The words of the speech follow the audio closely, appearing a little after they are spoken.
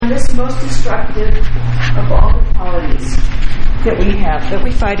this most destructive of all the qualities that we have, that we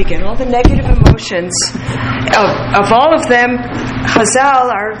fight against, all the negative emotions, of all of them,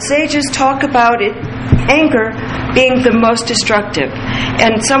 Chazal, our sages, talk about it, anger being the most destructive.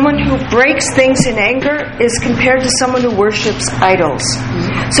 And someone who breaks things in anger is compared to someone who worships idols.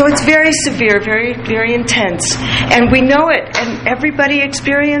 So it's very severe, very, very intense. And we know it, and everybody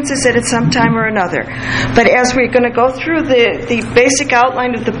experiences it at some time or another. But as we're going to go through the basic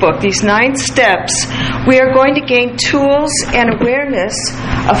outline of the book, these 9 steps, we are going to gain tools and awareness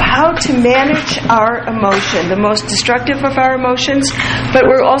of how to manage our emotion, the most destructive of our emotions. But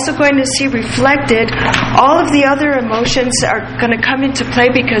we're also going to see reflected all of the other emotions are going to come into play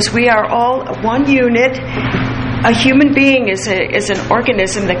because we are all one unit. A human being is an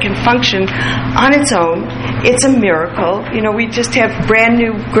organism that can function on its own. It's a miracle. You know, we just have brand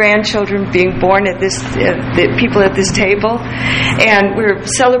new grandchildren being born at this, the people at this table, and we're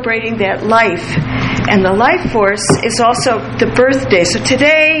celebrating that life. And the life force is also the birthday. So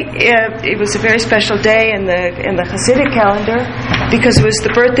today it was a very special day in the Hasidic calendar because it was the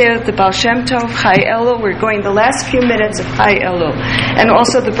birthday of the Baal Shem Tov, Chai Elul. We're going the last few minutes of Chai Elul, and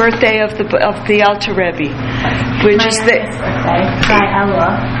also the birthday of the Alter Rebbe. Which is the birthday,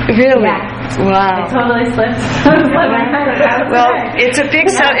 Elul. Really? Yeah. Wow. I totally slipped. Well, it's a big.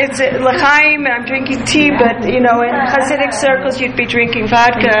 It's a l'chaim. I'm drinking tea, but you know, in Hasidic circles, you'd be drinking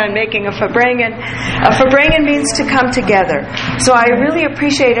vodka and making a farbrengen. A farbrengen means to come together. So I really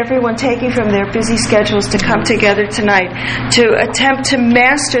appreciate everyone taking from their busy schedules to come together tonight to attempt to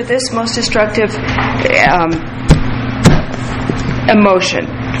master this most destructive emotion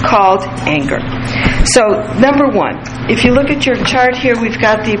called anger. So, number 1, if you look at your chart here, we've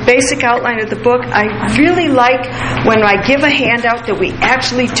got the basic outline of the book. I really like when I give a handout that we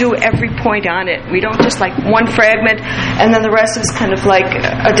actually do every point on it. We don't just like one fragment and then the rest is kind of like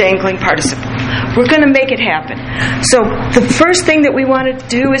a dangling participle. We're going to make it happen. So, the first thing that we want to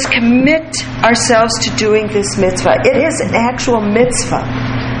do is commit ourselves to doing this mitzvah. It is an actual mitzvah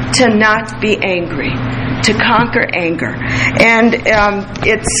to not be angry, to conquer anger. And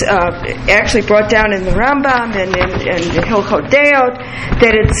it's actually brought down in the Rambam and in Hilchot Deot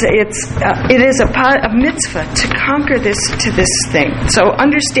that it is a mitzvah to conquer this thing. So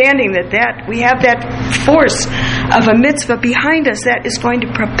understanding that we have that force of a mitzvah behind us that is going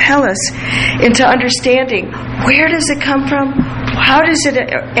to propel us into understanding where does it come from, how does it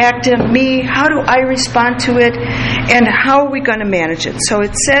act in me, how do I respond to it, and how are we going to manage it. So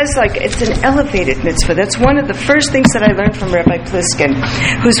it says like it's an elevated mitzvah. That's one of the first things that I learned from Rabbi Pliskin,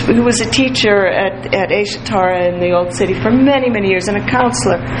 who was a teacher at Eshet Torah in the Old City for many, many years and a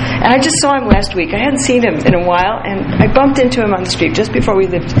counselor. And I just saw him last week. I hadn't seen him in a while, and I bumped into him on the street just before we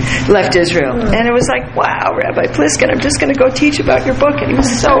left Israel. And it was like, wow, Rabbi Pliskin, I'm just going to go teach about your book. And he was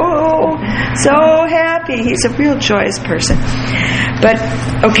so happy. He's a real joyous person. But,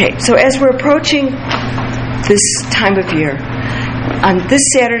 okay, so as we're approaching this time of year, on this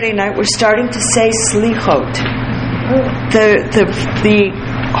Saturday night, we're starting to say Slichot. The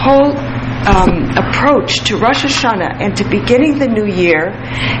whole approach to Rosh Hashanah and to beginning the new year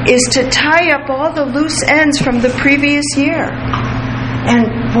is to tie up all the loose ends from the previous year.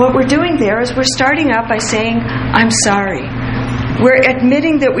 And what we're doing there is we're starting out by saying, I'm sorry. We're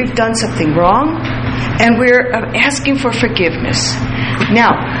admitting that we've done something wrong, and we're asking for forgiveness.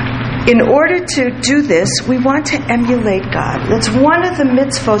 Now, in order to do this, we want to emulate God. That's one of the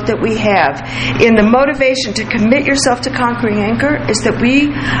mitzvot that we have in the motivation to commit yourself to conquering anger, is that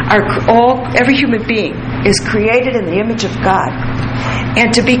every human being is created in the image of God.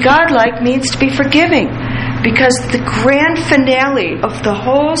 And to be God-like means to be forgiving. Because the grand finale of the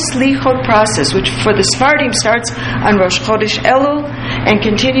whole Slichot process, which for the Sephardim starts on Rosh Chodesh Elul and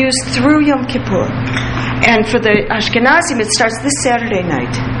continues through Yom Kippur, and for the Ashkenazim it starts this Saturday night.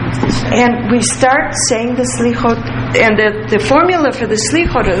 And we start saying the Slichot, and the formula for the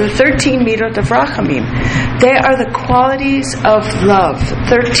Slichot are the 13 Midot of Rachamim. They are the qualities of love.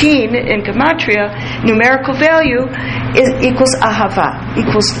 13 in Gematria, numerical value, equals Ahava,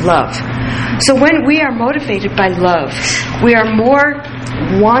 equals love. So when we are motivated by love, we are more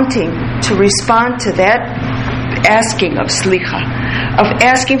wanting to respond to that asking of slicha, of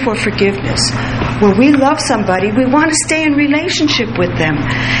asking for forgiveness. When we love somebody, we want to stay in relationship with them.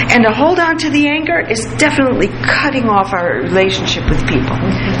 And to hold on to the anger is definitely cutting off our relationship with people.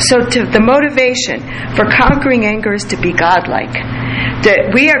 So the motivation for conquering anger is to be godlike.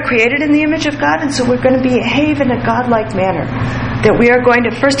 That we are created in the image of God, and so we're going to behave in a godlike manner. That we are going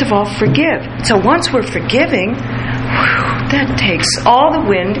to, first of all, forgive. So once we're forgiving, that takes all the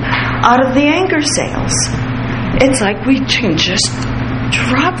wind out of the anger sails. It's like we can just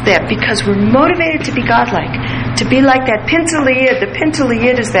drop that because we're motivated to be godlike, to be like that pintaliyid. The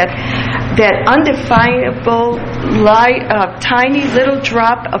pintaliyid is that undefinable, tiny little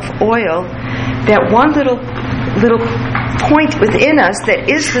drop of oil, that one little point within us that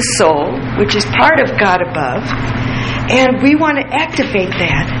is the soul, which is part of God above, and we want to activate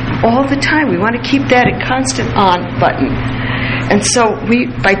that all the time. We want to keep that a constant on button. And so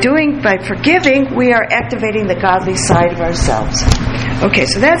by forgiving, we are activating the godly side of ourselves. Okay,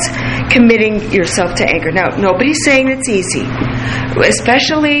 so that's committing yourself to anger. Now, nobody's saying it's easy,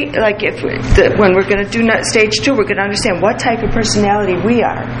 especially like when we're going to do stage 2, we're going to understand what type of personality we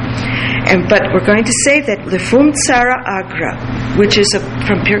are. But we're going to say that Lifum Tsara Agra, which is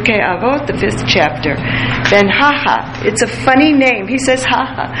from Pirkei Avot, the 5th chapter. Then haha, it's a funny name. He says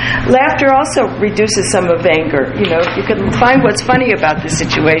haha. Laughter also reduces some of anger. You can find what's funny about the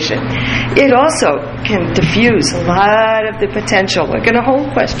situation. It also can diffuse a lot of the potential. We're going to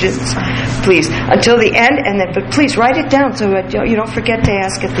hold questions, please, until the end, but please write it down so that you don't forget to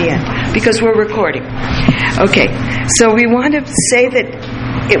ask at the end, because we're recording. Okay, so we want to say that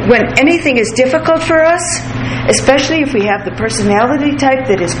when anything is difficult for us, especially if we have the personality type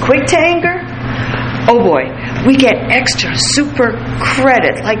that is quick to anger, oh boy, we get extra super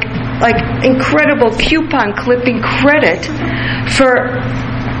credit, like incredible coupon clipping credit for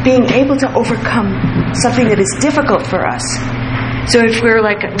being able to overcome something that is difficult for us. So if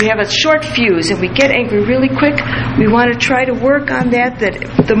we have a short fuse and we get angry really quick, we want to try to work on that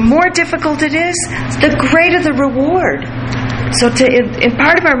the more difficult it is, the greater the reward. So in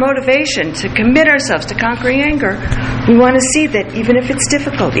part of our motivation to commit ourselves to conquering anger, we want to see that even if it's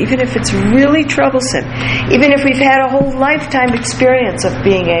difficult, even if it's really troublesome, even if we've had a whole lifetime experience of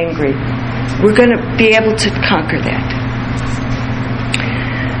being angry, we're going to be able to conquer that.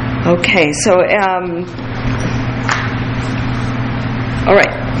 Okay, so all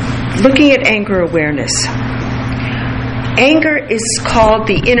right, looking at anger awareness. Anger is called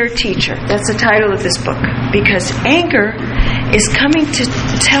the inner teacher. That's the title of this book, because anger is coming to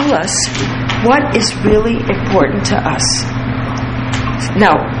tell us what is really important to us.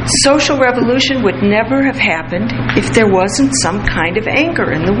 Now, social revolution would never have happened if there wasn't some kind of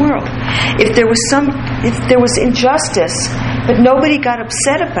anger in the world. If there was injustice, but nobody got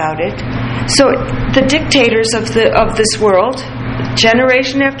upset about it. So the dictators of this world,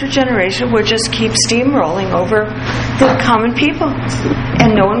 generation after generation, would just keep steamrolling over the common people,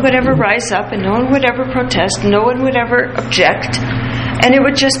 and no one would ever rise up, and no one would ever protest, no one would ever object, and it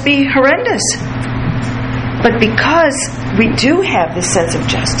would just be horrendous. But because we do have this sense of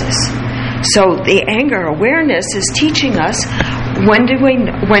justice, so the anger awareness is teaching us when do we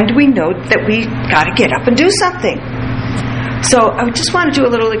know that we got to get up and do something. So I just want to do a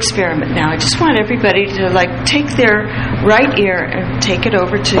little experiment now. I just want everybody to take their right ear and take it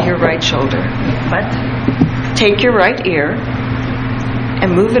over to your right shoulder. What? Take your right ear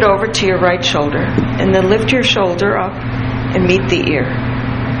and move it over to your right shoulder, and then lift your shoulder up and meet the ear.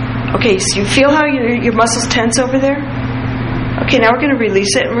 Okay, so you feel how your muscles tense over there? Okay, now we're going to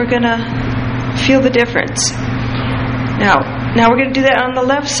release it and we're going to feel the difference. Now we're going to do that on the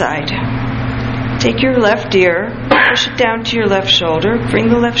left side. Take your left ear, push it down to your left shoulder, bring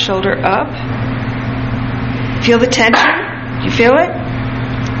the left shoulder up. Feel the tension? You feel it?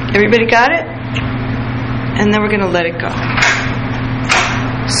 Everybody got it? And then we're going to let it go.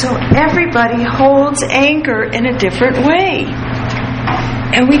 So everybody holds anger in a different way.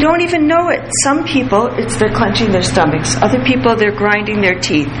 And we don't even know it. Some people, they're clenching their stomachs. Other people, they're grinding their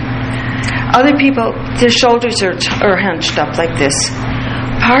teeth. Other people, their shoulders are hunched up like this.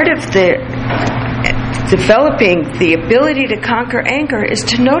 Part of developing the ability to conquer anger is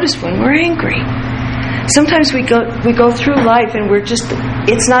to notice when we're angry. Sometimes we go through life and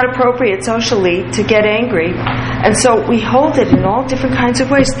it's not appropriate socially to get angry, and so we hold it in all different kinds of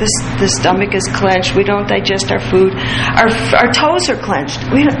ways. The stomach is clenched. We don't digest our food. Our toes are clenched.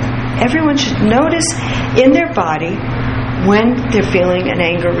 Everyone should notice in their body when they're feeling an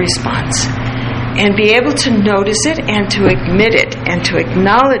anger response, and be able to notice it and to admit it and to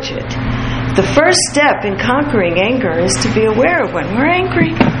acknowledge it. The first step in conquering anger is to be aware of when we're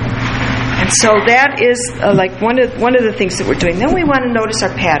angry. And so that is one of the things that we're doing. Then we want to notice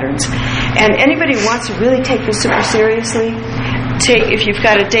our patterns. And anybody who wants to really take this super seriously, if you've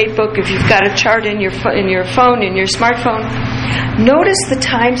got a date book, if you've got a chart in your phone, in your smartphone, notice the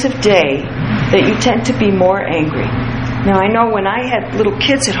times of day that you tend to be more angry. Now, I know when I had little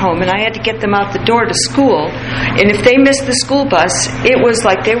kids at home and I had to get them out the door to school, and if they missed the school bus, it was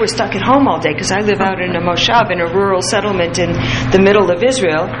like they were stuck at home all day, because I live out in a moshav, in a rural settlement in the middle of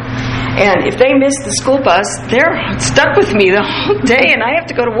Israel. And if they miss the school bus, they're stuck with me the whole day and I have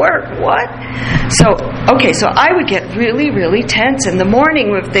to go to work. What? So I would get really, really tense in the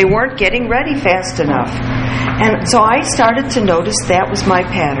morning if they weren't getting ready fast enough. And so I started to notice that was my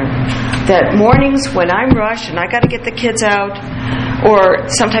pattern. That mornings when I'm rushed and I got to get the kids out, or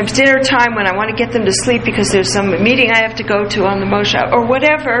sometimes dinner time when I want to get them to sleep because there's some meeting I have to go to on the Moshe, or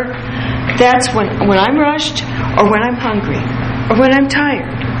whatever, that's when I'm rushed, or when I'm hungry, or when I'm tired.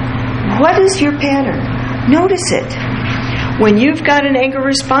 What is your pattern? Notice it. When you've got an anger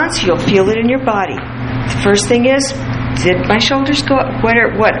response, you'll feel it in your body. The first thing is, did my shoulders go up?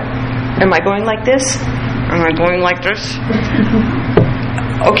 What? Am I going like this? Am I going like this?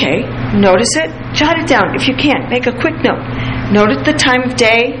 Okay, notice it. Jot it down if you can. Make a quick note. Notice the time of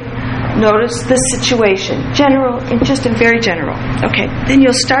day. Notice the situation. General, just in very general. Okay, then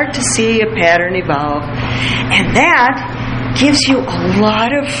you'll start to see a pattern evolve. And that gives you a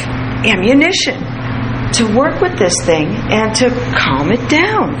lot of ammunition to work with this thing and to calm it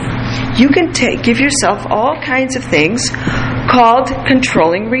down. You can give yourself all kinds of things called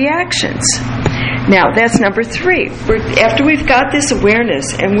controlling reactions. Now, that's number 3. After we've got this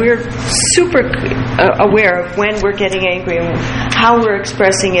awareness and we're super aware of when we're getting angry and how we're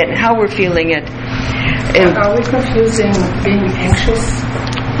expressing it and how we're feeling it. And are we confusing being anxious?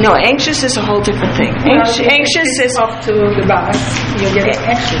 No, anxious is a whole different thing. Anxious is up to the bus. You're getting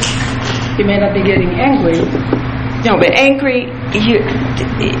anxious. You may not be getting angry. No, but angry,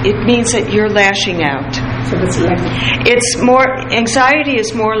 it means that you're lashing out. So it's like... Anxiety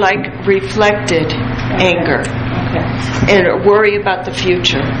is more like reflected anger. Okay. And worry about the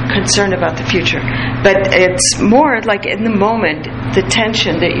future, concern about the future. But it's more like in the moment, the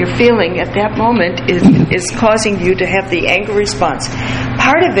tension that you're feeling at that moment is causing you to have the anger response.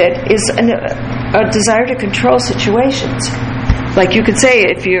 Part of it is a desire to control situations. Like you could say,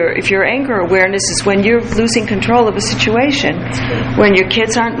 if your anger awareness is when you're losing control of a situation, when your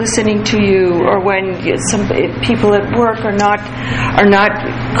kids aren't listening to you, or when some people at work are not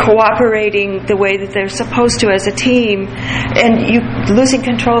cooperating the way that they're supposed to as a team, and you losing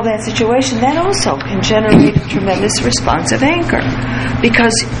control of that situation, that also can generate a tremendous response of anger,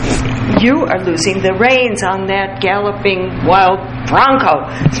 because you are losing the reins on that galloping wild bronco.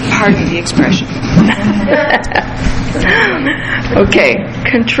 Pardon the expression. Okay,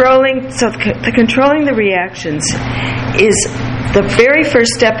 controlling the reactions is the very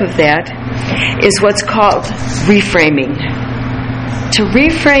first step of that is what's called reframing. To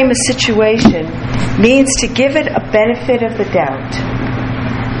reframe a situation means to give it a benefit of the doubt.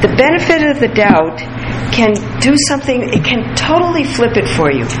 The benefit of the doubt can do something, it can totally flip it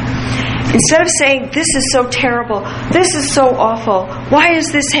for you. Instead of saying, this is so terrible, this is so awful, why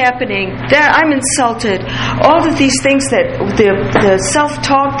is this happening, that I'm insulted, all of these things that the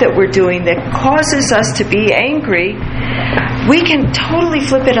self-talk that we're doing that causes us to be angry, we can totally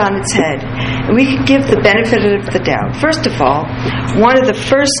flip it on its head. And we can give the benefit of the doubt. First of all, one of the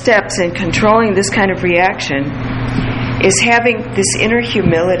first steps in controlling this kind of reaction is having this inner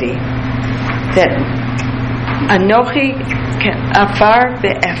humility that Anochi afar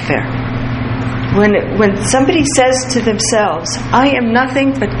be'efer. When somebody says to themselves, I am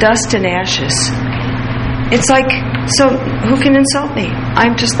nothing but dust and ashes, it's like, so who can insult me?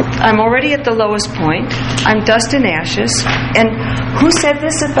 I'm already at the lowest point. I'm dust and ashes. And who said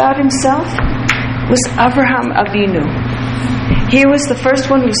this about himself? It was Avraham Avinu. He was the first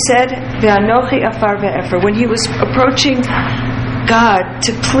one who said, Ve'anochi afar ve'efer, when he was approaching God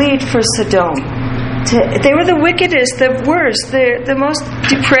to plead for Sodom. They were the wickedest, the worst, the most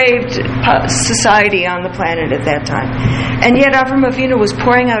depraved society on the planet at that time. And yet Avraham Avinu was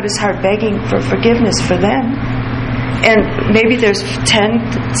pouring out his heart, begging for forgiveness for them. And maybe there's 10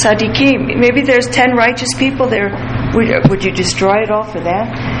 tzaddikim, maybe there's 10 righteous people there. Would you destroy it all for that?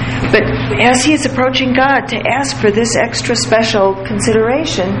 But as he is approaching God to ask for this extra special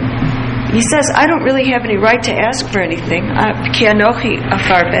consideration, he says, I don't really have any right to ask for anything. Ki anochi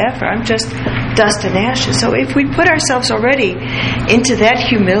afar ve'efer. I'm just dust and ashes. So if we put ourselves already into that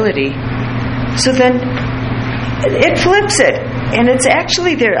humility, so then it flips it. And it's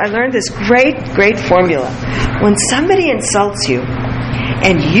actually there. I learned this great formula. When somebody insults you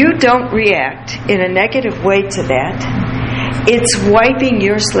and you don't react in a negative way to that, it's wiping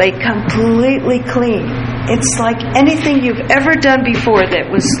your slate completely clean. It's like anything you've ever done before that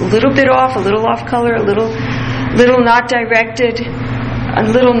was a little bit off, a little off color, a little not directed, a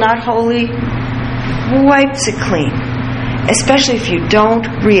little not holy, wipes it clean. especially if you don't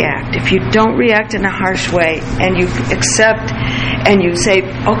react. If you don't react in a harsh way and you accept and you say,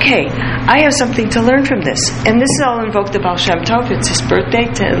 okay, I have something to learn from this. And this is all invoked the Baal Shem Tov. It's his birthday,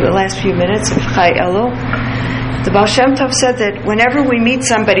 the last few minutes of Chai Elul. The Baal Shem Tov said that whenever we meet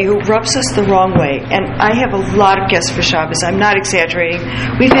somebody who rubs us the wrong way, and I have a lot of guests for Shabbos, I'm not exaggerating,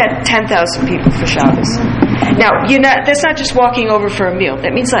 we've had 10,000 people for Shabbos. Now, that's not just walking over for a meal.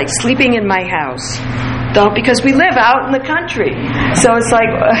 That means like sleeping in my house. Because we live out in the country. So it's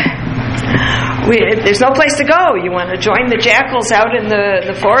like, there's no place to go. You want to join the jackals out in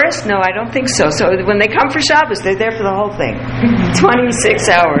the forest? No, I don't think so. So when they come for Shabbos, they're there for the whole thing.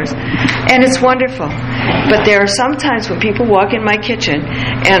 26 hours. And it's wonderful. But there are some times when people walk in my kitchen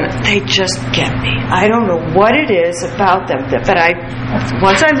and they just get me. I don't know what it is about them. But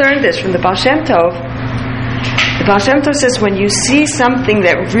once I learned this from the Baal Shem Tov, the Baal Shem Tov says when you see something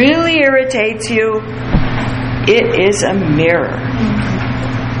that really irritates you, it is a mirror.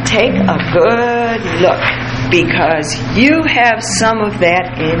 Take a good look, because you have some of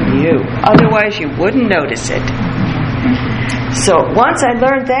that in you. Otherwise, you wouldn't notice it. So once I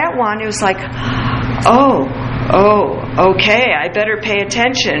learned that one, it was like, oh, okay, I better pay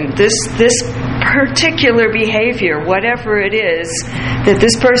attention. This particular behavior, whatever it is that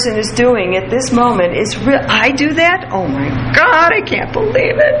this person is doing at this moment, is real. I do that? Oh my God, I can't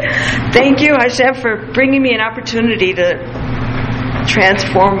believe it. Thank you, Hashem, for bringing me an opportunity to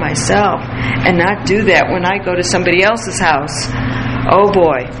transform myself and not do that when I go to somebody else's house. Oh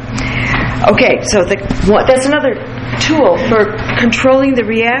boy. Okay, so that's another tool for controlling the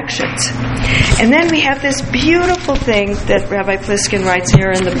reactions. And then we have this beautiful thing that Rabbi Pliskin writes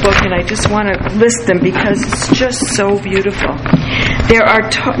here in the book, and I just want to list them because it's just so beautiful. There are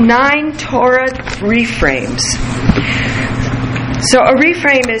 9 Torah reframes. So a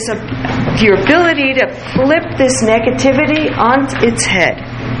reframe is your ability to flip this negativity on its head.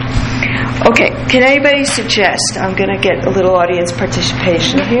 Okay, can anybody suggest? I'm going to get a little audience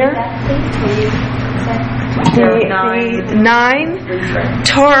participation here. The 9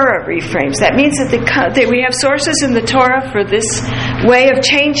 Torah reframes. That means that we have sources in the Torah for this way of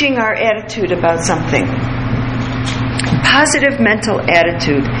changing our attitude about something. Positive mental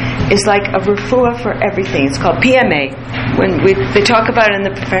attitude is like a refuah for everything. It's called PMA. When they talk about it in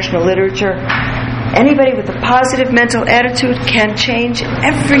the professional literature, anybody with a positive mental attitude can change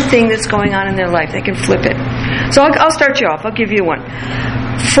everything that's going on in their life. They can flip it. So I'll start you off. I'll give you one.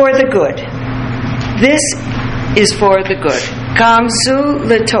 For the good. This is for the good. Gamzu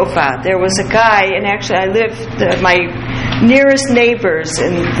Letofa. There was a guy, and actually I my nearest neighbors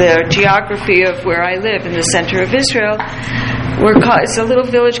in the geography of where I live in the center of Israel, it's a little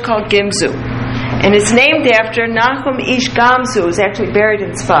village called Gimzu. And it's named after Nachum Ish Gamzu, who's actually buried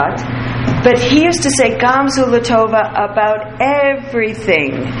in Tzfat. But he used to say Gamzu Latova about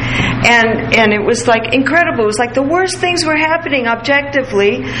everything. And it was like incredible. It was like the worst things were happening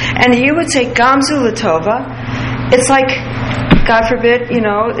objectively. And he would say Gamzu Latova. It's like, God forbid,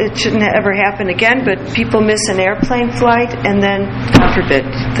 it shouldn't ever happen again, but people miss an airplane flight and then, God forbid,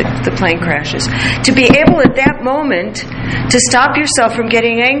 the plane crashes. To be able at that moment to stop yourself from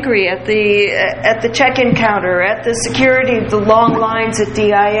getting angry at the check-in counter, at the security, the long lines at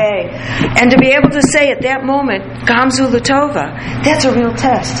DIA, and to be able to say at that moment, Gamzu Latova, that's a real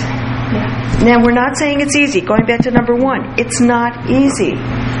test. Yeah. Now, we're not saying it's easy. Going back to number 1, it's not easy.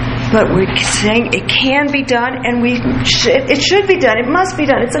 But we're saying it can be done, and it should be done. It must be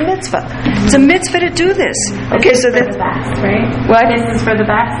done. It's a mitzvah. It's a mitzvah to do this. Okay, so that's the best, right? What? This is for the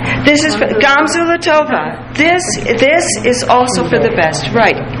best. This is for Gamzu Latova. This is also for the best,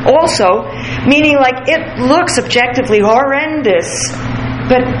 right? Also, meaning like it looks objectively horrendous,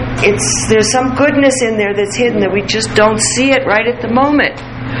 but there's some goodness in there that's hidden that we just don't see it right at the moment.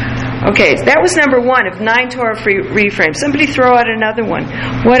 Okay, that was number 1 of 9 Torah reframes. Somebody throw out another one.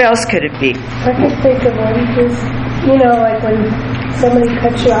 What else could it be? I could think of one because, like when somebody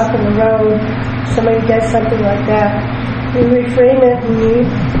cuts you off on the road, somebody does something like that, you reframe it and you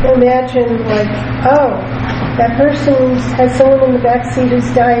imagine like, oh, that person has someone in the back seat who's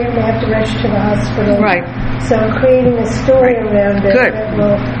dying and they have to rush to the hospital. Right. So creating a story around it. Good. That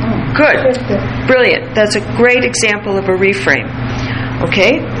will shift it. Brilliant. That's a great example of a reframe.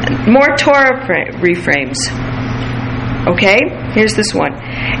 Okay? More Torah reframes. Okay? Here's this one.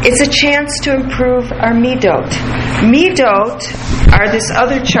 It's a chance to improve our midot. Midot are this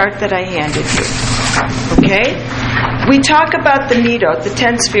other chart that I handed you. Okay? We talk about the midot, the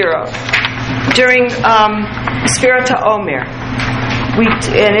 10 sfirot, during Sfirot HaOmer.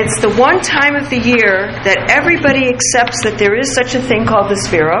 And it's the one time of the year that everybody accepts that there is such a thing called the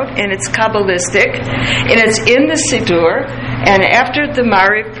Sefirot, and it's Kabbalistic, and it's in the Siddur. And after the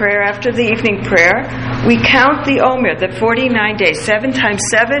Mariv prayer, after the evening prayer, we count the Omer, the 49 days. 7 times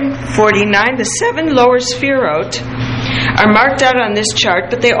 7, 49. The 7 lower Sefirot are marked out on this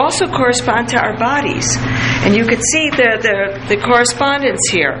chart, but they also correspond to our bodies. And you could see the correspondence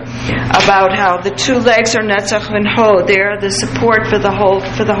here about how the 2 legs are Netzach and Hod. They are the support for the whole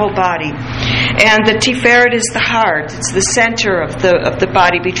body. And the Tiferet is the heart. It's the center of the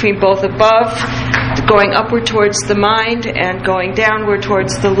body, between both above, going upward towards the mind, and going downward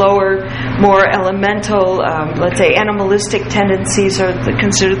towards the lower, more elemental, let's say animalistic tendencies are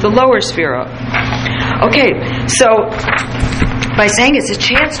considered the lower Sefirot. Okay, so by saying it's a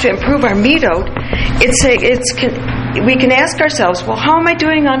chance to improve our midot, we can ask ourselves, well, how am I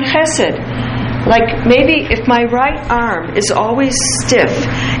doing on chesed? Like, maybe if my right arm is always stiff,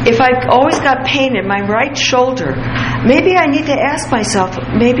 if I've always got pain in my right shoulder, maybe I need to ask myself,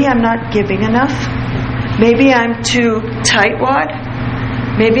 maybe I'm not giving enough? Maybe I'm too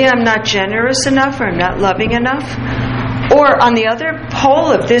tightwad? Maybe I'm not generous enough, or I'm not loving enough? Or on the other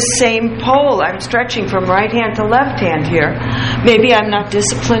pole of this same pole, I'm stretching from right hand to left hand here. Maybe I'm not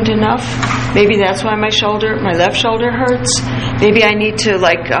disciplined enough. Maybe that's why my left shoulder hurts. Maybe I need to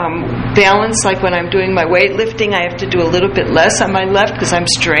balance, like when I'm doing my weightlifting, I have to do a little bit less on my left because I'm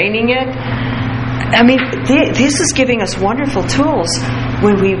straining it. I mean, this is giving us wonderful tools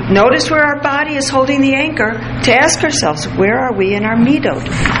when we notice where our body is holding the anchor to ask ourselves, where are we in our midot?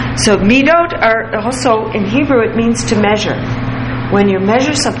 So midot are also, in Hebrew, it means to measure. When you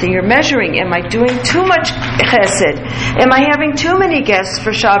measure something, you're measuring, am I doing too much chesed? Am I having too many guests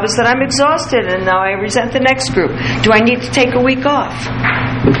for Shabbos that I'm exhausted and now I resent the next group? Do I need to take a week off?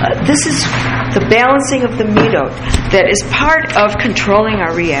 This is the balancing of the midot that is part of controlling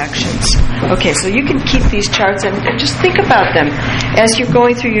our reactions. Okay, so you can keep these charts and just think about them as you're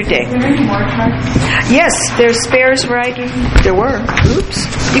going through your day. Is there any more charts? Yes, there's spares right. There were.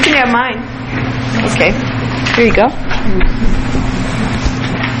 Oops. You can have mine. Okay. Here you go.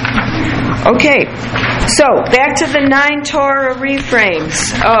 Okay, so back to the 9 Torah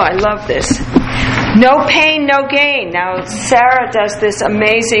reframes. Oh, I love this. No pain, no gain. Now, Sarah does this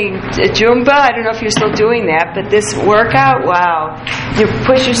amazing Zumba. I don't know if you're still doing that, but this workout, wow. You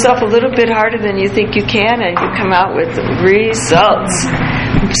push yourself a little bit harder than you think you can, and you come out with results.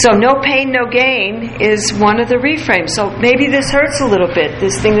 So no pain, no gain is one of the reframes. So maybe this hurts a little bit,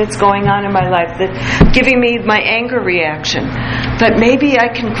 this thing that's going on in my life, that's giving me my anger reaction. But maybe I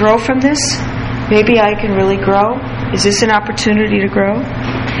can grow from this. Maybe I can really grow. Is this an opportunity to grow?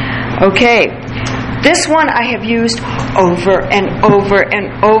 Okay. This one I have used over and over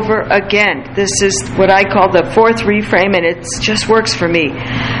and over again. This is what I call the 4th reframe, and it just works for me.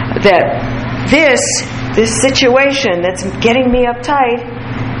 That this situation that's getting me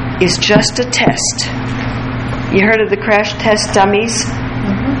uptight is just a test. You heard of the crash test dummies?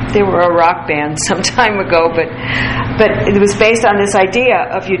 Mm-hmm. They were a rock band some time ago, but it was based on this idea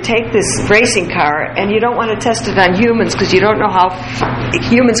of you take this racing car and you don't want to test it on humans because you don't know how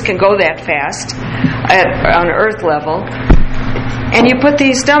humans can go that fast on Earth level. And you put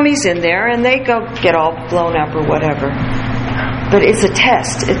these dummies in there and they go get all blown up or whatever. But it's a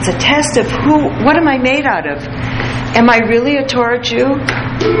test. It's a test of what am I made out of? Am I really a Torah Jew?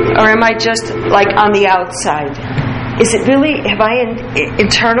 Or am I just like on the outside? Is it really, have I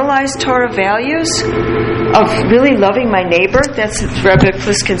internalized Torah values of really loving my neighbor? That's Rabbi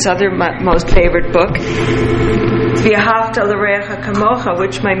Pliskin's other most favorite book. V'ahavta l'reacha kamocha,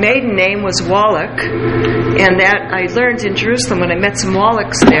 which my maiden name was Wallach. And that I learned in Jerusalem when I met some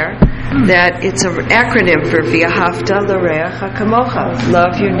Wallachs there, that it's an acronym for V'ahavta l'reacha kamocha,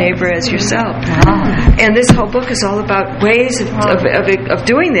 love your neighbor as yourself. And this whole book is all about ways of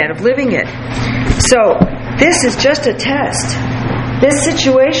doing that, of living it. So this is just a test. This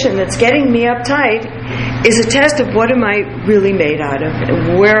situation that's getting me uptight is a test of what am I really made out of,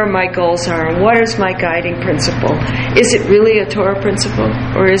 and where my goals are, and what is my guiding principle. Is it really a Torah principle,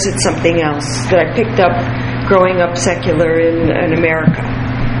 or is it something else that I picked up growing up secular in America?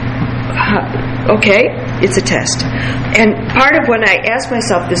 Okay, it's a test. And part of when I ask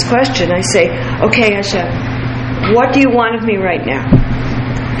myself this question, I say, okay, Hashem, what do you want of me right now?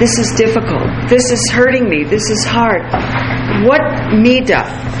 This is difficult. This is hurting me. This is hard. What midah?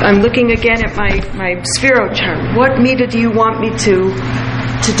 I'm looking again at my Sefirot chart. What midah do you want me to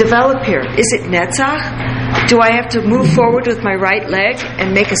develop here? Is it netzach? Do I have to move forward with my right leg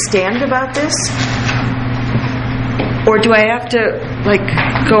and make a stand about this? Or do I have to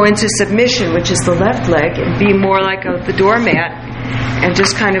go into submission, which is the left leg, and be more like the doormat and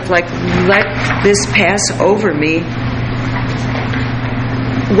just kind of like let this pass over me.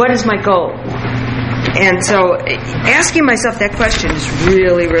 What is my goal? And so asking myself that question has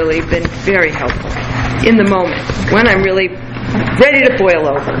really, really been very helpful in the moment when I'm really ready to boil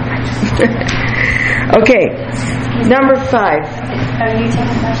over. Okay, number 5. Are you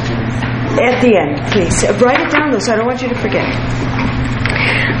taking questions? At the end, please. Write it down, though, so I don't want you to forget.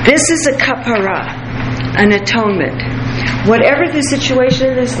 This is a kapara, an atonement. Whatever the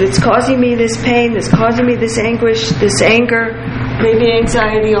situation is that's causing me this pain, that's causing me this anguish, this anger, maybe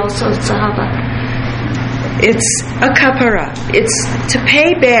anxiety also, sahaba. It's a kapara. It's to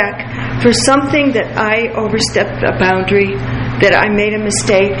pay back for something that I overstepped a boundary, that I made a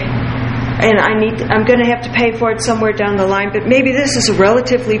mistake, and I'm going to have to pay for it somewhere down the line, but maybe this is a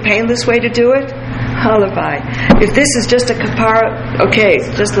relatively painless way to do it. Halabai. If this is just a kapara, okay,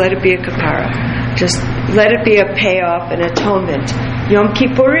 just let it be a kapara. Just let it be a payoff, an atonement. Yom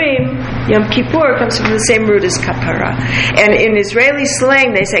Kippur comes from the same root as kapara. And in Israeli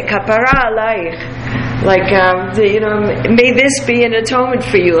slang, they say kapara alayich. Like, may this be an atonement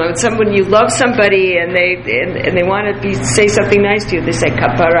for you. When you love somebody and they want to say something nice to you, they say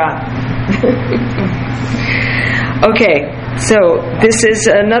kapara. Okay, so this is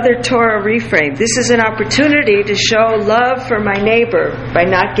another Torah reframe. This is an opportunity to show love for my neighbor by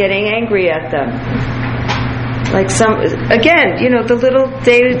not getting angry at them. Like the little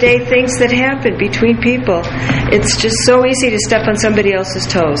day-to-day things that happen between people. It's just so easy to step on somebody else's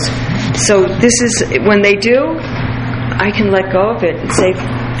toes. So this is, when they do, I can let go of it and say,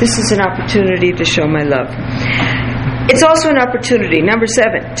 this is an opportunity to show my love. It's also an opportunity, number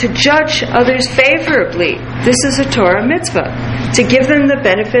 7, to judge others favorably. This is a Torah mitzvah, to give them the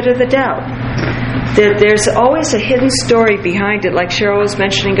benefit of the doubt. There's always a hidden story behind it, like Cheryl was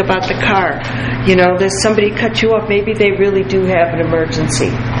mentioning about the car. There's somebody cut you off. Maybe they really do have an emergency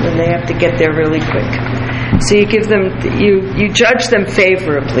and they have to get there really quick. So you give them, you judge them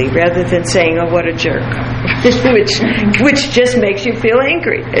favorably rather than saying, "Oh, what a jerk," which just makes you feel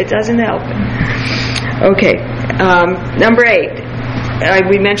angry. It doesn't help. Okay, number 8.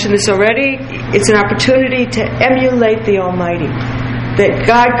 We mentioned this already. It's an opportunity to emulate the Almighty. That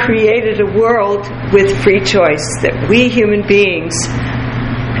God created a world with free choice. That we human beings,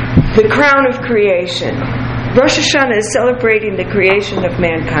 the crown of creation. Rosh Hashanah is celebrating the creation of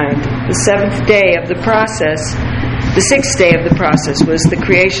mankind. The 7th day of the process, the 6th day of the process was the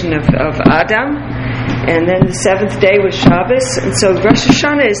creation of Adam, and then the 7th day was Shabbos, and so Rosh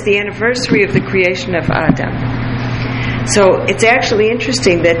Hashanah is the anniversary of the creation of Adam. So it's actually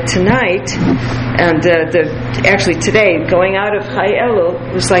interesting that tonight, and actually today, going out of Chai Elul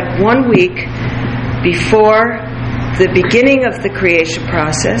was like 1 week before the beginning of the creation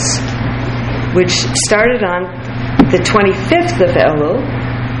process, which started on the 25th of Elul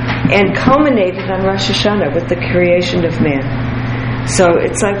and culminated on Rosh Hashanah with the creation of man. So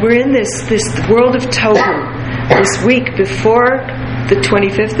it's like we're in this world of Tohu. This week before the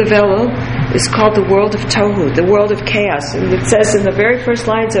 25th of Elul is called the world of Tohu, the world of chaos. And it says in the very first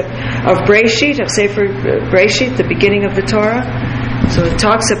lines of Breshit, of Sefer Breshit, the beginning of the Torah. So it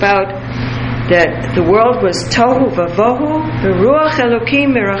talks about that the world was tohu vavohu, v'ruach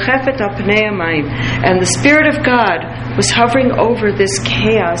Elokim merachefet al pnei hamayim, and the Spirit of God was hovering over this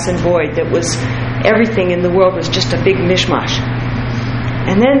chaos and void. That was everything in the world was just a big mishmash.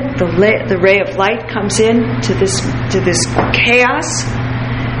 And then the ray of light comes in to this chaos,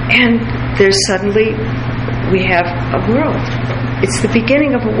 and there's suddenly we have a world. It's the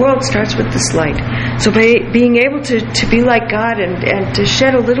beginning of a world starts with this light. So by being able to be like God and to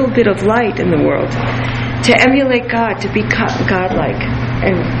shed a little bit of light in the world, to emulate God, to be godlike,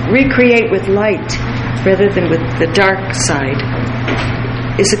 and recreate with light rather than with the dark side,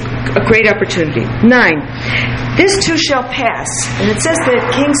 is a great opportunity. 9. This too shall pass. And it says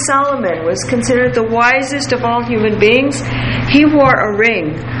that King Solomon was considered the wisest of all human beings. He wore a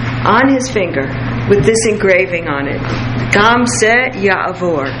ring on his finger with this engraving on it. Gam se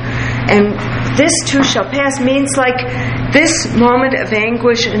ya'avor. And this too shall pass means like this moment of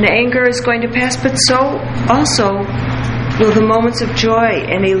anguish and anger is going to pass, but so also will the moments of joy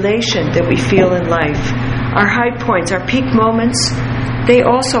and elation that we feel in life. Our high points, our peak moments, they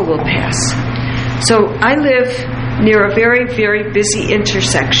also will pass. So I live near a very, very busy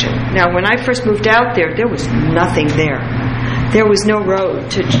intersection. Now, when I first moved out there was nothing there. There was no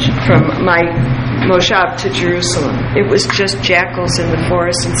road from my Moshav to Jerusalem. It was just jackals in the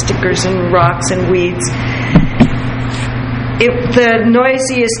forest and stickers and rocks and weeds. The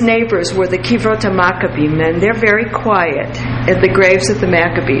noisiest neighbors were the Kivrot HaMaccabim, and they're very quiet at the graves of the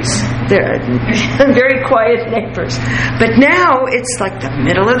Maccabees. They're very quiet neighbors. But now it's like the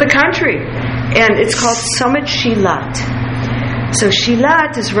middle of the country, and it's called Summit Shilat. So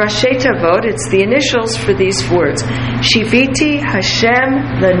Shilat is Rashi Tavot. It's the initials for these words. Shiviti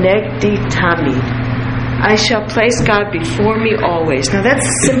Hashem Lenegdi Tamid. I shall place God before me always. Now that's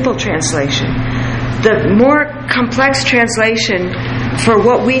a simple translation. The more complex translation for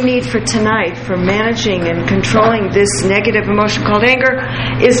what we need for tonight, for managing and controlling this negative emotion called anger,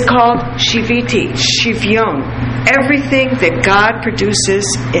 is called Shiviti, Shivyon. Everything that God produces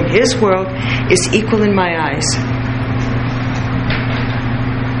in His world is equal in my eyes.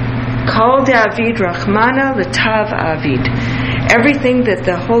 Kol David Rachmana L'Tav Avid. Everything that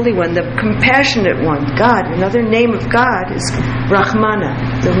the Holy One, the compassionate one, God, another name of God is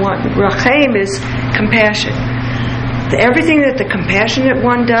Rahmana. The one, Rachem is compassion. Everything that the compassionate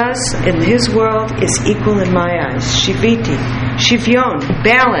one does in His world is equal in my eyes. Shiviti, Shivyon,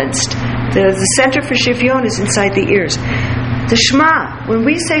 balanced. The center for Shivyon is inside the ears. The Shema, when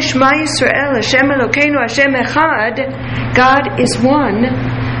we say Shema Yisrael, Hashem Elokeinu, Hashem Echad, God is one.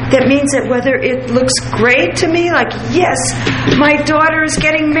 That means that whether it looks great to me, like, yes, my daughter is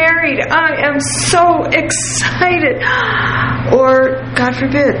getting married, I am so excited, or, God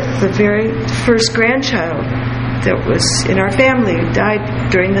forbid, the very first grandchild that was in our family who died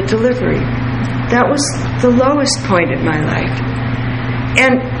during the delivery. That was the lowest point in my life.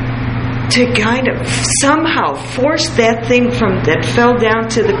 And to kind of somehow force that thing that fell down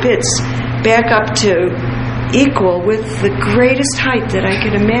to the pits back up to equal with the greatest height that I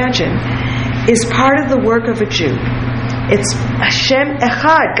could imagine is part of the work of a Jew. It's Hashem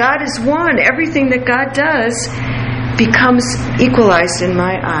Echad. God is one. Everything that God does becomes equalized in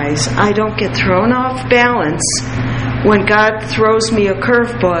my eyes. I don't get thrown off balance when God throws me a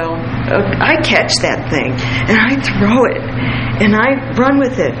curveball. I catch that thing and I throw it and I run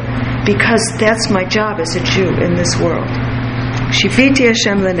with it because that's my job as a Jew in this world. Shiviti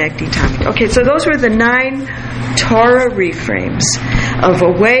Hashem Lenegdi Tamid. Okay, so those were the 9 Torah reframes of a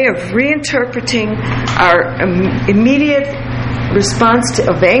way of reinterpreting our immediate response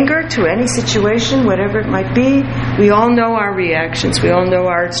of anger to any situation, whatever it might be. We all know our reactions. We all know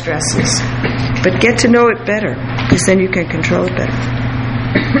our stresses. But get to know it better, because then you can control it better.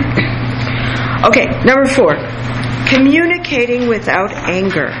 Okay, number 4. Communicating without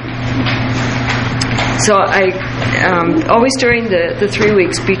anger. So I always during the 3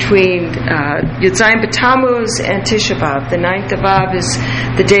 weeks between Yud Zayin B'Tammuz and Tisha B'Av. The 9th of Av is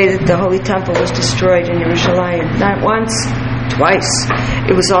the day that the Holy Temple was destroyed in Yerushalayim. Not once, twice.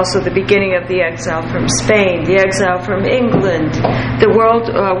 It was also the beginning of the exile from Spain, the exile from England. The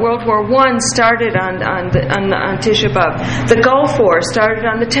World War I started on Tisha B'Av. The Gulf War started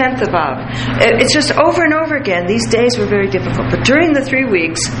on the 10th of Av. It's just over and over again. These days were very difficult. But during the 3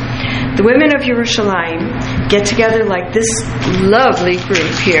 weeks, the women of Yerushalayim get together like this lovely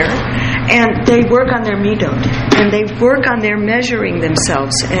group here, and they work on their midot, and they work on their measuring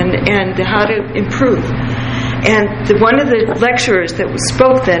themselves and how to improve. And one of the lecturers that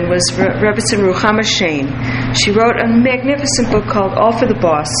spoke then was Rebbetzin Ruchama Shane. She wrote a magnificent book called All for the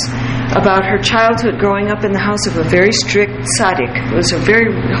Boss about her childhood growing up in the house of a very strict tzaddik. It was a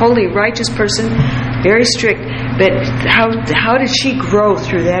very holy, righteous person, very strict. But how did she grow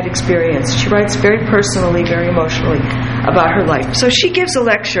through that experience? She writes very personally, very emotionally about her life. So she gives a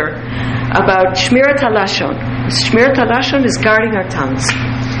lecture about Shmirat HaLashon. Shmirat HaLashon is guarding our tongues.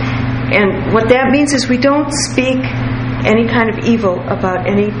 And what that means is we don't speak any kind of evil about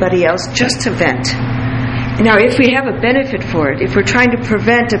anybody else just to vent. Now, if we have a benefit for it, if we're trying to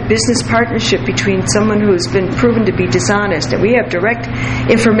prevent a business partnership between someone who's been proven to be dishonest, and we have direct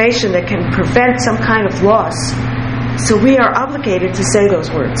information that can prevent some kind of loss, so we are obligated to say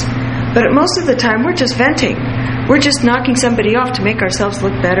those words. But most of the time, we're just venting. We're just knocking somebody off to make ourselves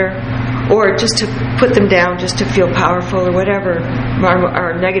look better, or just to put them down, just to feel powerful, or whatever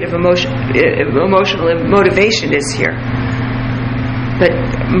our negative emotional motivation is here. But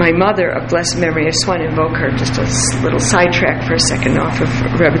my mother, of blessed memory, I just want to invoke her, just a little sidetrack for a second off of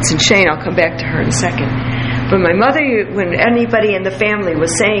Rebbetzin Shane. I'll come back to her in a second. But my mother, when anybody in the family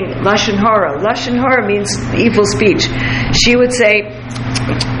was saying Lashon Hara means evil speech, she would say,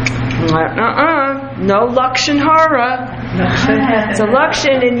 no Lashon Hara. So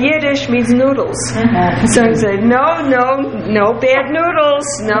Lakshan in Yiddish means noodles. So he said, no bad noodles.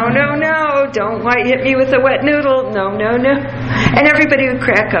 No, don't hit me with a wet noodle. No. And everybody would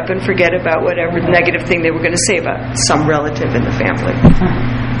crack up and forget about whatever negative thing they were going to say about some relative in the family.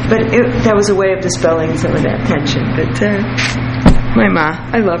 But that was a way of dispelling some of that tension. But my ma,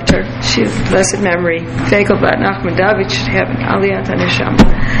 I loved her. She has blessed memory. Feigel Bat Nachman David should have an aliyat neshama.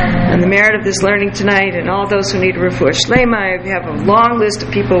 And the merit of this learning tonight, and all those who need a refuah shlema, I have a long list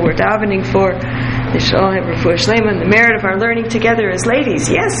of people we're davening for. They should all have refuah shlema. And the merit of our learning together as ladies.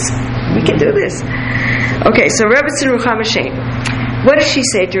 Yes, we can do this. Okay, so Rebbetzin Rucham Hashem. What did she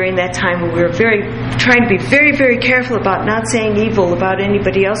say during that time when we were trying to be very, very careful about not saying evil about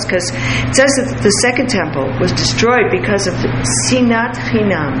anybody else? Because it says that the second temple was destroyed because of sinat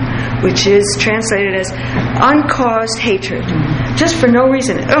chinam, which is translated as uncaused hatred, just for no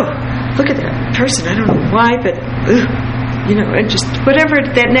reason. Oh, look at that person! I don't know why, but and just whatever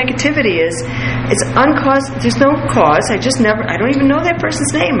that negativity is, it's uncaused. There's no cause. I don't even know that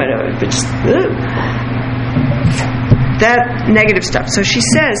person's name. But just that negative stuff. So she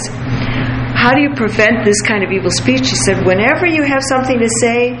says, how do you prevent this kind of evil speech? She said, whenever you have something to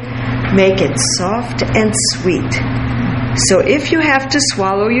say, make it soft and sweet. So if you have to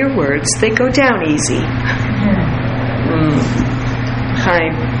swallow your words, they go down easy.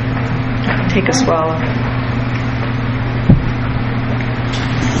 Chaim, take a swallow.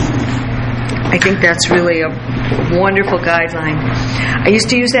 I think that's really a wonderful guideline. I used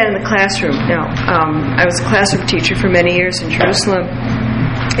to use that in the classroom. Now, I was a classroom teacher for many years in Jerusalem,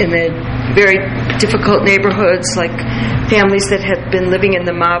 in the very difficult neighborhoods, like families that had been living in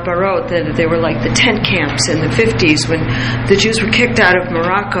the Ma'abarot. They were like the tent camps in the 50s when the Jews were kicked out of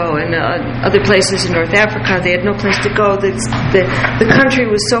Morocco and other places in North Africa. They had no place to go. The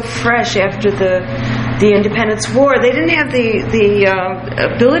country was so fresh after the Independence War. They didn't have the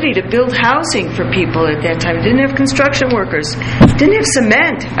ability to build housing for people at that time. They didn't have construction workers. Didn't have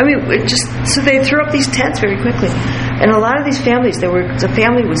cement. I mean, so they threw up these tents very quickly. And a lot of these families, the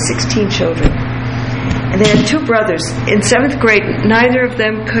family was 16 children. And they had 2 brothers. In 7th grade, neither of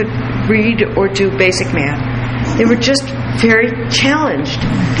them could read or do basic math. They were just very challenged.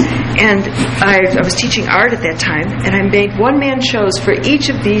 And I was teaching art at that time, and I made one-man shows for each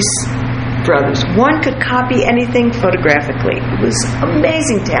of these brothers. One could copy anything photographically. It was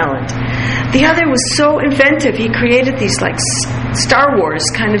amazing talent. The other was so inventive. He created these like Star Wars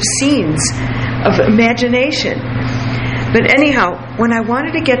kind of scenes of imagination. But anyhow, when I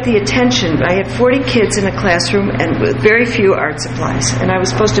wanted to get the attention, I had 40 kids in a classroom and with very few art supplies, and I was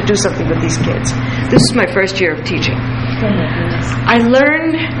supposed to do something with these kids. This was my first year of teaching. I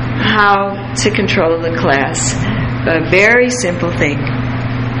learned how to control the class. A very simple thing.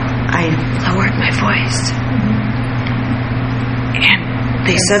 I lowered my voice, and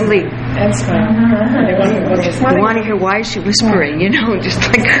they suddenly they want to hear why is she whispering, just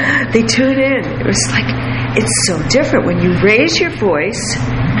like they tune in. It was like, it's so different when you raise your voice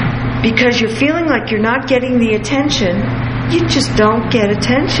because you're feeling like you're not getting the attention. You just don't get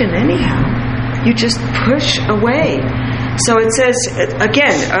attention anyhow. You just push away. So it says,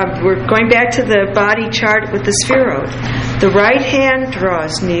 again, we're going back to the body chart with the sphirot. The right hand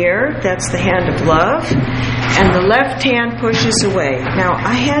draws near, that's the hand of love, and the left hand pushes away. Now,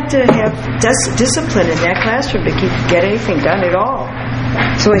 I had to have discipline in that classroom to get anything done at all.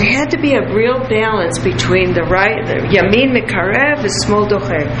 So it had to be a real balance between the right, the yamin mikarev, the smol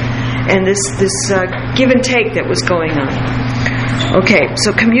docher, and this give and take that was going on. Okay,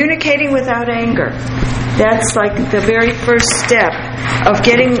 so communicating without anger. That's like the very first step of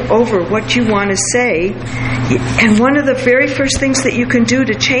getting over what you want to say. And one of the very first things that you can do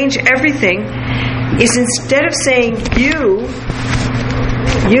to change everything is instead of saying you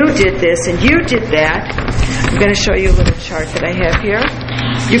did this and you did that, I'm going to show you a little chart that I have here.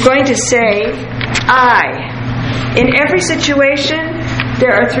 You're going to say I. In every situation,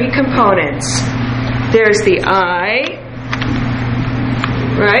 there are 3 components. There's the I,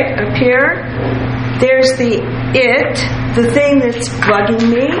 right, up here. There's the it, the thing that's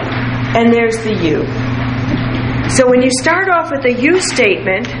bugging me, and there's the you. So when you start off with a you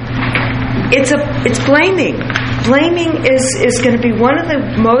statement, it's blaming. Blaming is going to be one of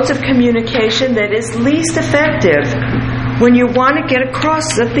the modes of communication that is least effective when you want to get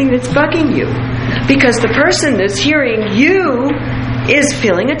across the thing that's bugging you. Because the person that's hearing you is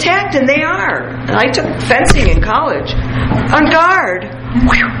feeling attacked, and they are. I took fencing in college. On guard.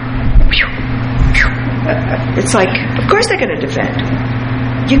 It's like, of course they're going to defend.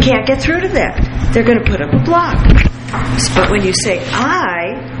 You can't get through to that. They're going to put up a block. But when you say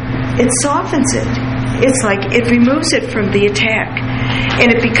I, it softens it. It's like it removes it from the attack.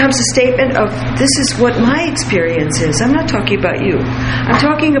 And it becomes a statement of, this is what my experience is. I'm not talking about you. I'm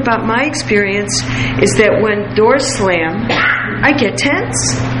talking about my experience is that when doors slam, I get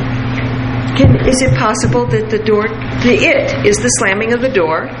tense. Is it possible that the it is the slamming of the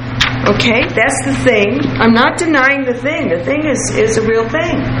door? Okay, that's the thing. I'm not denying the thing. The thing is a real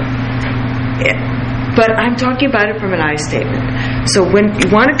thing. But I'm talking about it from an I statement. So when you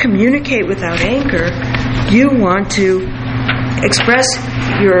want to communicate without anger, you want to express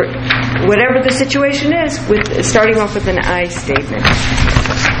your whatever the situation is with starting off with an I statement.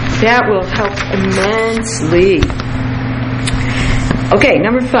 That will help immensely. Okay,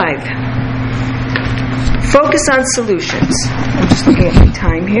 number 5. Focus on solutions. I'm just looking at my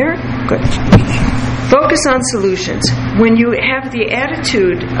time here. Good. Focus on solutions. When you have the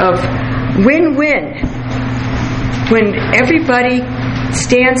attitude of win-win, when everybody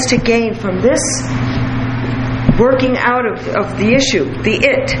stands to gain from this working out of the issue, the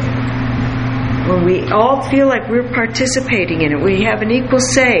it, when we all feel like we're participating in it, we have an equal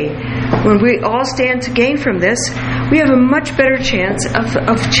say, when we all stand to gain from this, we have a much better chance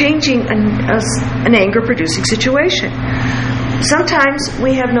of changing an anger-producing situation. Sometimes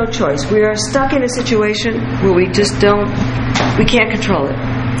we have no choice. We are stuck in a situation where we can't control it.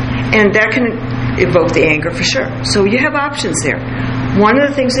 And that can evoke the anger for sure. So you have options there. One of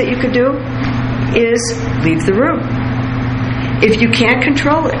the things that you could do is leave the room. If you can't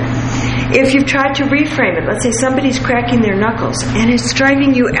control it. If you've tried to reframe it, let's say somebody's cracking their knuckles and it's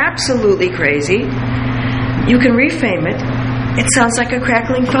driving you absolutely crazy, you can reframe it. It sounds like a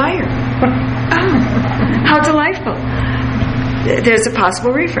crackling fire. Oh, how delightful. There's a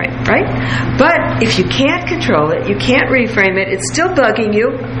possible reframe, right? But if you can't control it, you can't reframe it, it's still bugging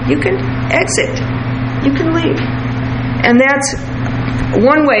you, you can exit. You can leave. And that's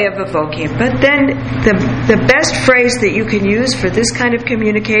one way of evoking it. But then the best phrase that you can use for this kind of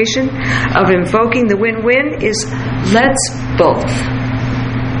communication of invoking the win-win is let's both.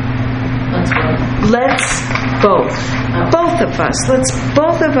 Let's both. Both of us. Let's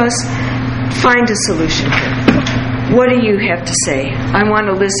both of us find a solution. What do you have to say? I want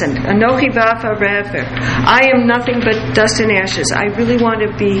to listen. Anochi ba'afar be'efer. I am nothing but dust and ashes. I really want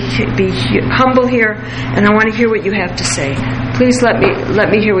to be humble here, and I want to hear what you have to say. Please let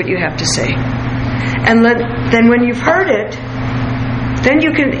me hear what you have to say. And then when you've heard it, then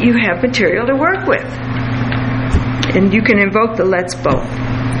you have material to work with, and you can invoke the let's both.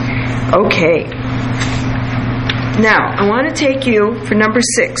 Okay. Now, I want to take you for number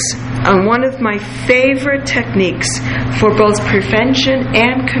 6 on one of my favorite techniques for both prevention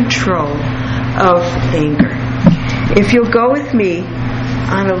and control of anger. If you'll go with me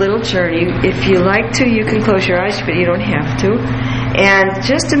on a little journey, if you like to, you can close your eyes, but you don't have to. And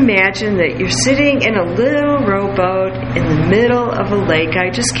just imagine that you're sitting in a little rowboat in the middle of a lake. I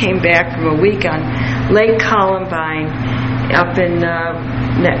just came back from a week on Lake Columbine up in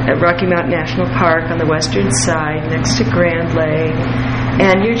Rocky Mountain National Park on the western side next to Grand Lake.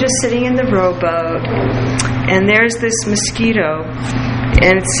 And you're just sitting in the rowboat, and there's this mosquito,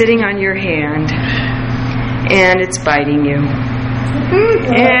 and it's sitting on your hand, and it's biting you.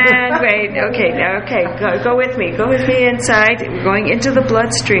 And wait, okay, go with me inside. We're going into the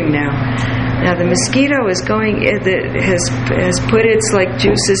bloodstream now. Now the mosquito is has put its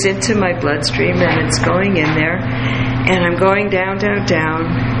juices into my bloodstream, and it's going in there, and I'm going down, and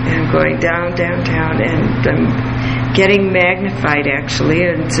I'm going down, and I'm getting magnified actually,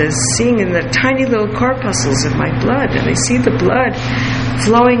 and seeing in the tiny little corpuscles of my blood, and I see the blood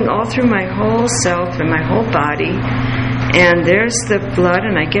flowing all through my whole self and my whole body. And there's the blood,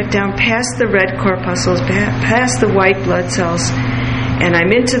 and I get down past the red corpuscles, past the white blood cells, and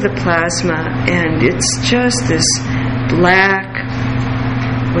I'm into the plasma, and it's just this black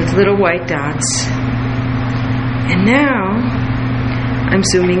with little white dots. And now I'm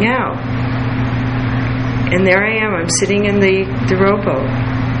zooming out, and there I am. I'm sitting in the rowboat,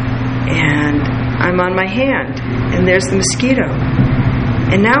 and I'm on my hand, and there's the mosquito.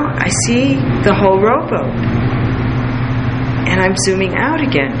 And now I see the whole rowboat. And I'm zooming out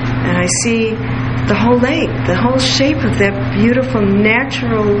again, and I see the whole lake, the whole shape of that beautiful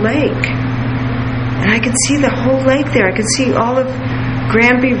natural lake. And I can see the whole lake there. I can see all of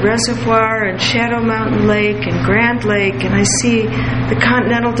Granby Reservoir and Shadow Mountain Lake and Grand Lake, and I see the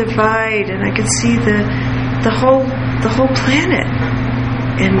Continental Divide, and I can see the whole planet.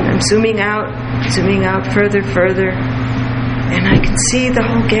 And I'm zooming out further, and I can see the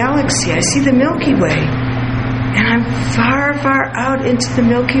whole galaxy. I see the Milky Way. And I'm far, far out into the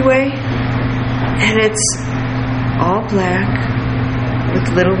Milky Way, and it's all black with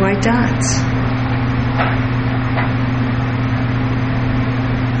little white dots.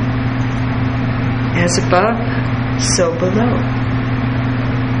 As above, so below.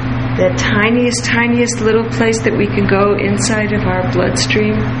 That tiniest little place that we can go inside of our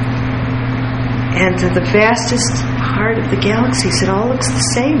bloodstream, and to the vastest part of the galaxies. It all looks the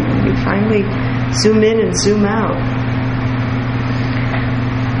same when you finally zoom in and zoom out.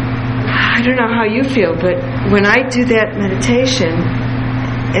 I don't know how you feel, but when I do that meditation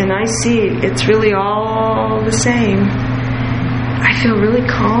and I see it's really all the same, I feel really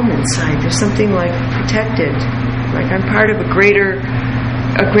calm inside. There's something like protected, like I'm part of a greater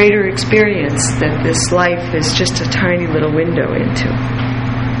experience that this life is just a tiny little window into.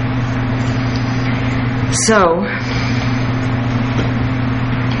 So,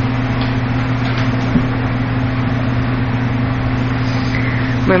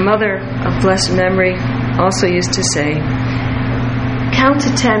 my mother of blessed memory also used to say, count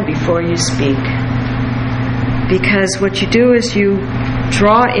to 10 before you speak. Because what you do is you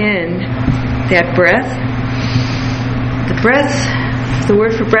draw in that breath. The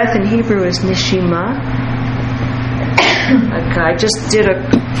word for breath in Hebrew is neshima. I just did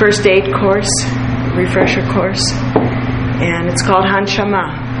a first aid course, refresher course, and it's called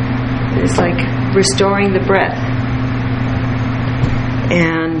hanshama. It's like restoring the breath.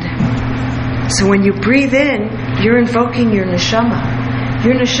 And so when you breathe in, you're invoking your neshama.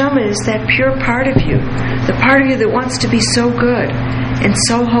 Your neshama is that pure part of you, the part of you that wants to be so good and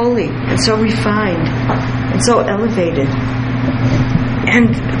so holy and so refined and so elevated.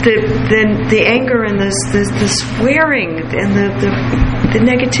 And the anger and the swearing and the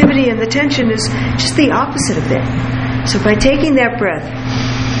negativity and the tension is just the opposite of that. So by taking that breath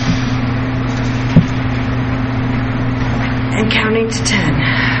and counting to 10,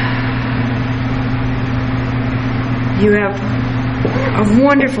 you have a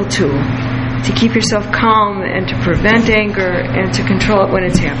wonderful tool to keep yourself calm and to prevent anger and to control it when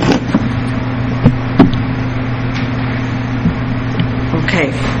it's happening.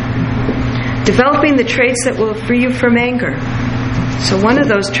 Okay. Developing the traits that will free you from anger. So one of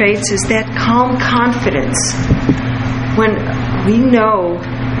those traits is that calm confidence. When we know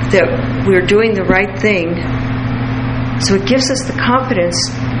that we're doing the right thing, so it gives us the confidence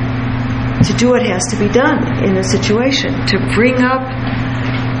to do what has to be done in a situation, to bring up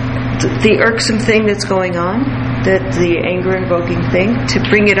the irksome thing that's going on, the anger-invoking thing, to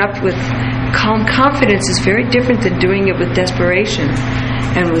bring it up with calm confidence is very different than doing it with desperation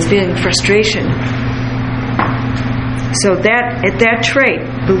and within frustration. So that trait,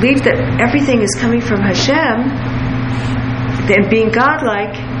 believe that everything is coming from Hashem, and being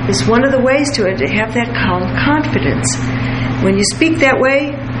godlike is one of the ways to have that calm confidence. When you speak that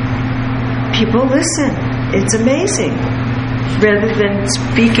way, people listen. It's amazing. Rather than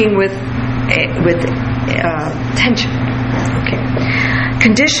speaking with tension. Okay.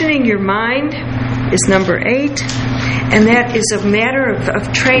 Conditioning your mind is number 8, and that is a matter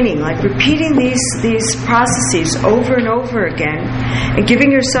of training, like repeating these processes over and over again, and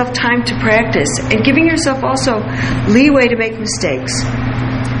giving yourself time to practice, and giving yourself also leeway to make mistakes.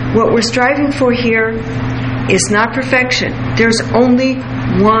 What we're striving for here is not perfection. There's only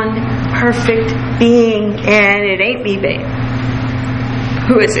one perfect being, and it ain't me, babe.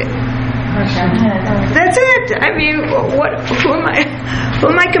 Who is it? That's it. I mean, who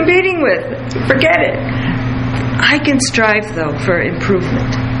am I competing with? Forget it. I can strive, though, for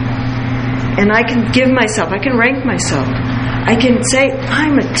improvement. And I can I can rank myself. I can say,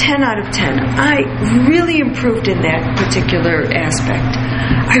 I'm a 10 out of 10. I really improved in that particular aspect.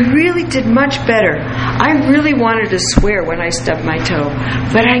 I really did much better. I really wanted to swear when I stubbed my toe,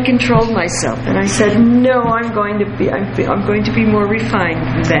 but I controlled myself, and I said, no, I'm going to be more refined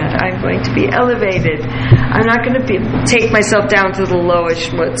than that. I'm going to be elevated. I'm not going to take myself down to the lowest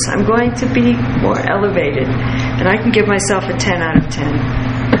schmutz. I'm going to be more elevated, and I can give myself a 10 out of 10.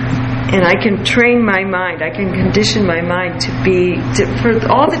 And I can train my mind, I can condition my mind for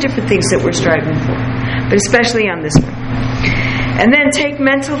all the different things that we're striving for, but especially on this one. And then take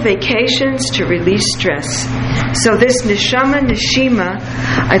mental vacations to release stress. So this neshima,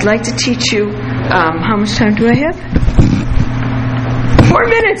 I'd like to teach you, how much time do I have? 4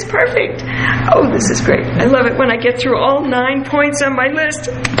 minutes, perfect. Oh, this is great. I love it when I get through all 9 points on my list.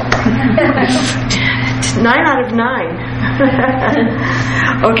 9 out of 9.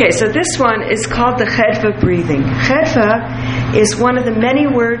 Okay, so this one is called the chedva breathing. Chedva is one of the many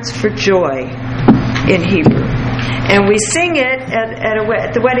words for joy in Hebrew. And we sing it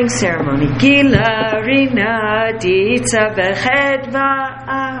at the wedding ceremony. Gila, Rina, Ditza, Vechedva,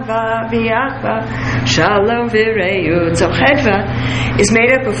 Ava, Viachva, Shalom, Vireyut. So Chedva is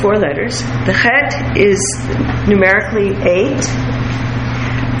made up of 4 letters. The Chet is numerically 8.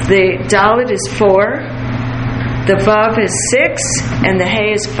 The Dalet is 4. The Vav is 6. And the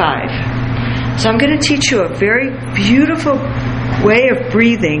Hey is 5. So I'm going to teach you a very beautiful way of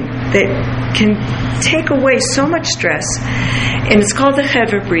breathing that can take away so much stress, and it's called the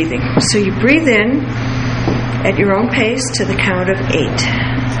Tevet breathing. So you breathe in at your own pace to the count of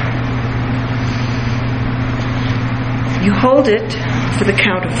 8. You hold it for the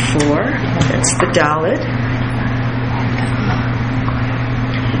count of 4. That's the Dalet.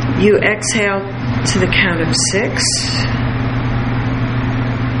 You exhale to the count of 6.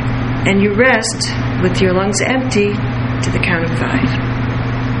 And you rest with your lungs empty to the count of 5.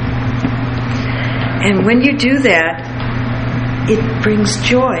 And when you do that, it brings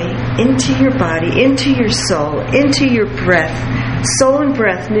joy into your body, into your soul, into your breath. Soul and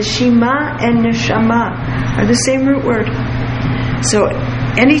breath, neshima and neshama, are the same root word. So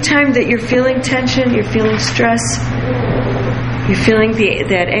anytime that you're feeling tension, you're feeling stress, you're feeling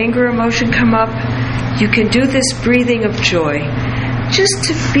that anger emotion come up, you can do this breathing of joy. Just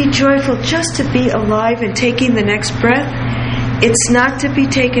to be joyful, just to be alive and taking the next breath, it's not to be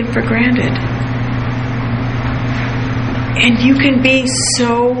taken for granted. And you can be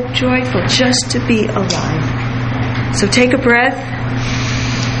so joyful just to be alive. So take a breath,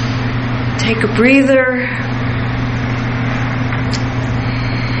 take a breather,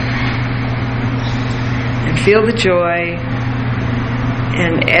 and feel the joy.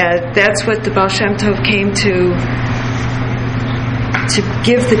 And that's what the Baal Shem Tov came to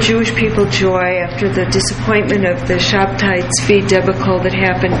give the Jewish people joy after the disappointment of the Shabtai Tzvi debacle that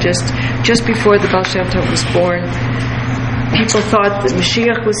happened just before the Baal Shem Tov was born. People thought that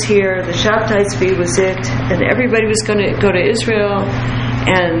Mashiach was here, the Shabtai Tzvi was it, and everybody was going to go to Israel,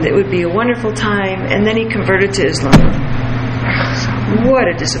 and it would be a wonderful time, and then he converted to Islam. What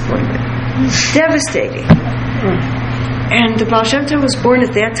a disappointment. Devastating. And the Baal Shem Tov was born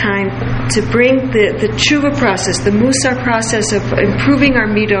at that time to bring the tshuva process, the musar process of improving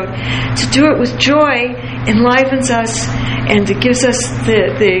our midot, to do it with joy, enlivens us, and it gives us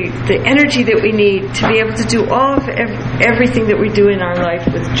the energy that we need to be able to do all of everything that we do in our life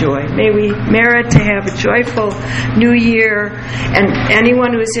with joy. May we merit to have a joyful new year. And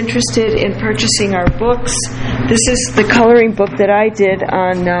anyone who is interested in purchasing our books, this is the coloring book that I did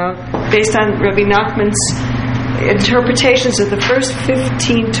based on Rabbi Nachman's interpretations of the first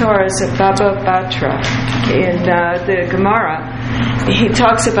 15 Torahs of Baba Batra in the Gemara. He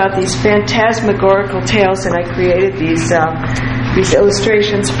talks about these phantasmagorical tales, and I created these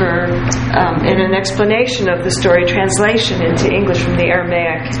illustrations for and an explanation of the story, translation into English from the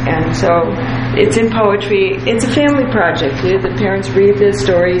Aramaic. And so it's in poetry. It's a family project. The parents read the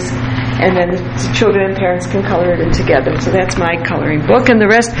stories, and then the children and parents can color it in together. So that's my coloring book, and the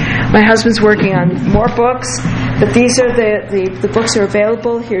rest, my husband's working on more books. But these are the books are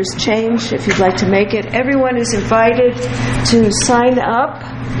available. Here's change if you'd like to make it. Everyone is invited to sign up.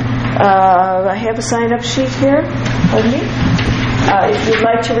 I have a sign-up sheet here. Pardon me. If you'd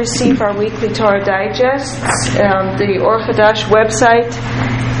like to receive our weekly Torah digests, the Or Chadash website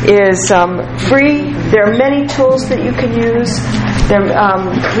is free. There are many tools that you can use.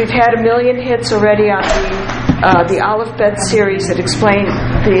 We've had 1 million hits already on the Aleph Bet series that explain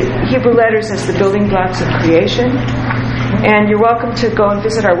the Hebrew letters as the building blocks of creation. And you're welcome to go and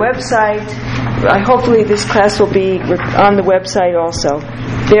visit our website. Hopefully this class will be on the website also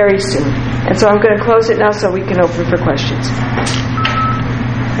very soon. And so I'm going to close it now so we can open for questions.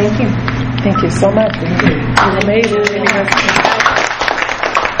 Thank you. Thank you so much. It was amazing.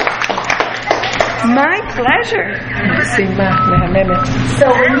 My pleasure. So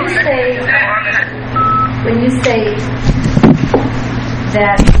when you say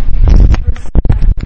that